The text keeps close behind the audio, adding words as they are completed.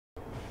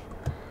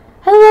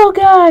Hello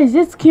guys,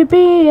 it's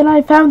QP and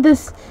I found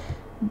this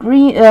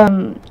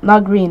brown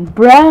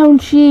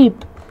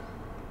sheep.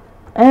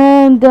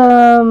 And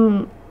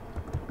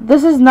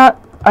this is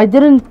not, I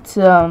didn't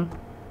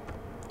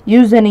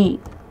use any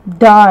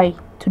dye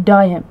to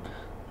dye him.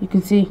 You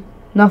can see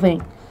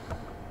nothing.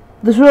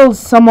 This world is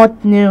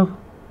somewhat new.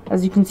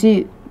 As you can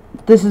see,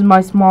 this is my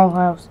small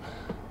house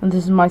and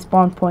this is my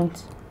spawn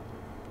point.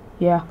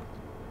 Yeah.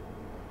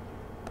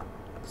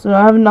 So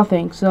I have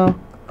nothing. So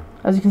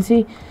as you can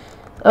see,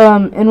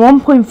 in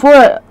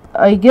 1.4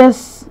 I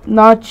guess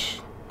Notch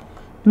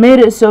made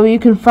it so you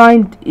can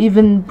find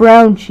even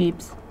brown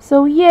sheeps.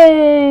 So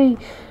yay!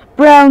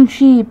 Brown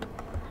sheep!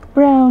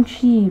 Brown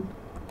sheep!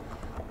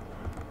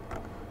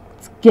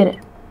 Let's get it.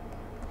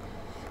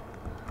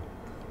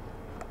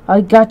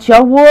 I got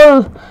your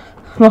wool!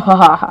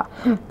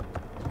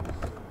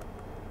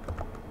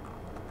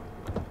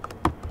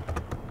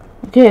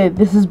 Okay,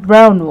 this is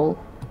brown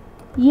wool.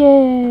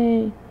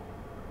 Yay!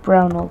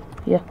 Brown wool,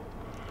 yeah.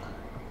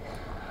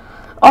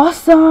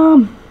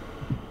 Awesome!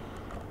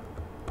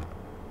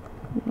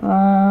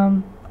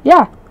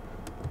 Yeah.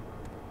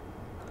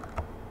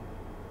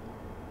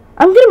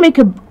 I'm gonna make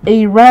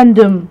a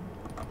random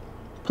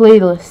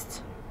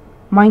playlist.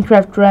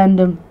 Minecraft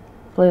random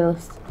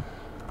playlist.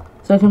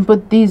 So I can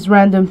put these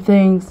random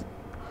things.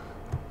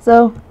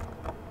 So,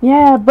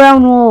 yeah,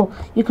 brown wool.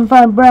 You can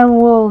find brown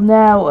wool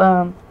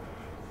now,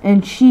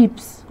 and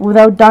sheeps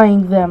without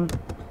dyeing them.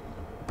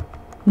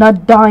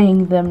 Not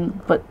dyeing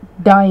them, but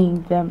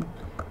dyeing them.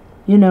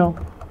 You know.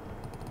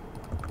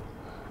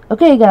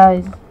 Okay,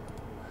 guys.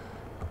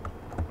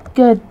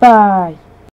 Goodbye.